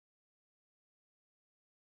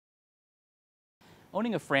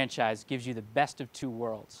Owning a franchise gives you the best of two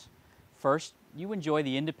worlds. First, you enjoy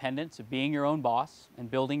the independence of being your own boss and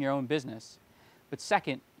building your own business. But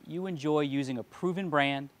second, you enjoy using a proven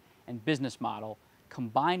brand and business model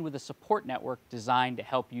combined with a support network designed to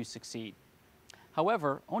help you succeed.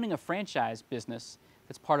 However, owning a franchise business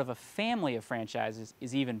that's part of a family of franchises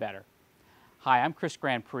is even better. Hi, I'm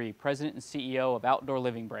Grandpre, President and CEO of Outdoor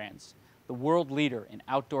Living Brands, the world leader in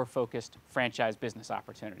outdoor-focused franchise business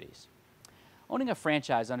opportunities. Owning a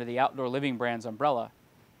franchise under the Outdoor Living Brands umbrella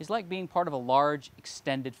is like being part of a large,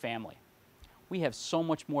 extended family. We have so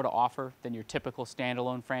much more to offer than your typical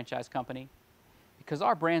standalone franchise company. Because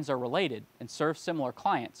our brands are related and serve similar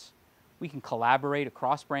clients, we can collaborate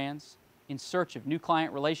across brands in search of new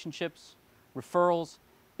client relationships, referrals,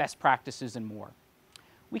 best practices, and more.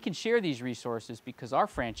 We can share these resources because our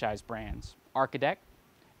franchise brands, Architect,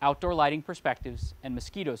 Outdoor Lighting Perspectives, and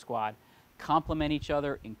Mosquito Squad, complement each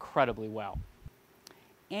other incredibly well.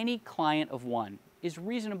 Any client of one is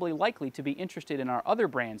reasonably likely to be interested in our other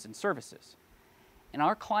brands and services. And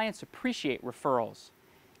our clients appreciate referrals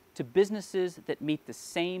to businesses that meet the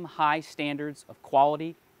same high standards of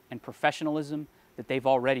quality and professionalism that they've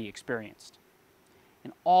already experienced.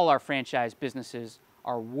 And all our franchise businesses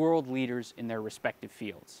are world leaders in their respective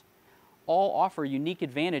fields. All offer unique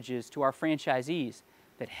advantages to our franchisees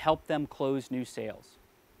that help them close new sales.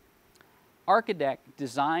 Architect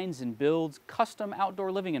designs and builds custom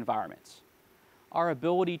outdoor living environments. Our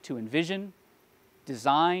ability to envision,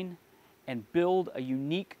 design, and build a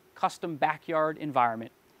unique custom backyard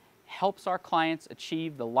environment helps our clients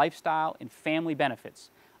achieve the lifestyle and family benefits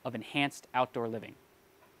of enhanced outdoor living.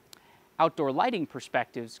 Outdoor Lighting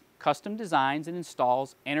Perspectives custom designs and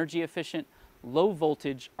installs energy-efficient,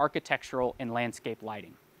 low-voltage architectural and landscape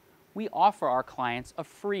lighting. We offer our clients a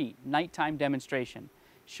free nighttime demonstration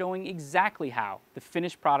showing exactly how the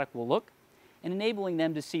finished product will look and enabling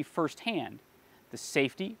them to see firsthand the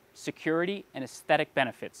safety, security, and aesthetic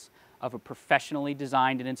benefits of a professionally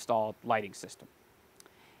designed and installed lighting system.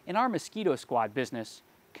 And our Mosquito Squad business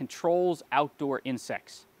controls outdoor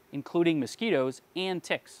insects, including mosquitoes and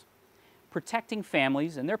ticks, protecting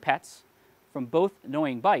families and their pets from both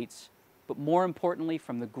annoying bites, but more importantly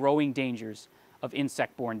from the growing dangers of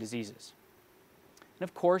insect-borne diseases. And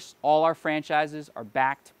of course, all our franchises are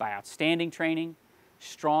backed by outstanding training,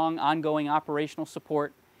 strong ongoing operational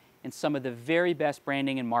support, and some of the very best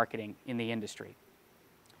branding and marketing in the industry.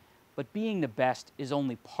 But being the best is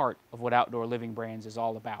only part of what Outdoor Living Brands is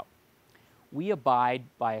all about. We abide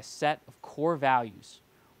by a set of core values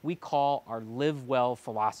we call our Live Well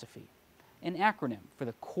philosophy, an acronym for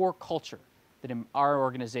the core culture that our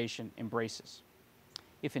organization embraces.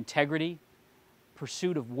 If integrity,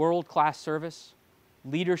 pursuit of world-class service,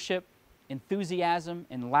 leadership, enthusiasm,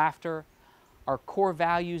 and laughter are core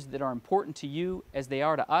values that are important to you as they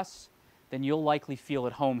are to us, then you'll likely feel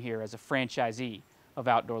at home here as a franchisee of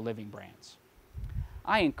Outdoor Living Brands.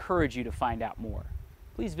 I encourage you to find out more.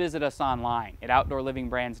 Please visit us online at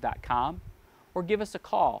outdoorlivingbrands.com or give us a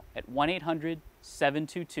call at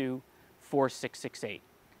 1-800-722-4668.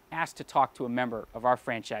 Ask to talk to a member of our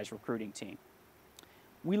franchise recruiting team.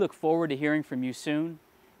 We look forward to hearing from you soon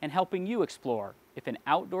and helping you explore if an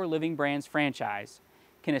Outdoor Living Brands franchise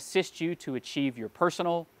can assist you to achieve your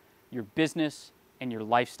personal, your business, and your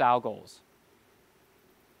lifestyle goals.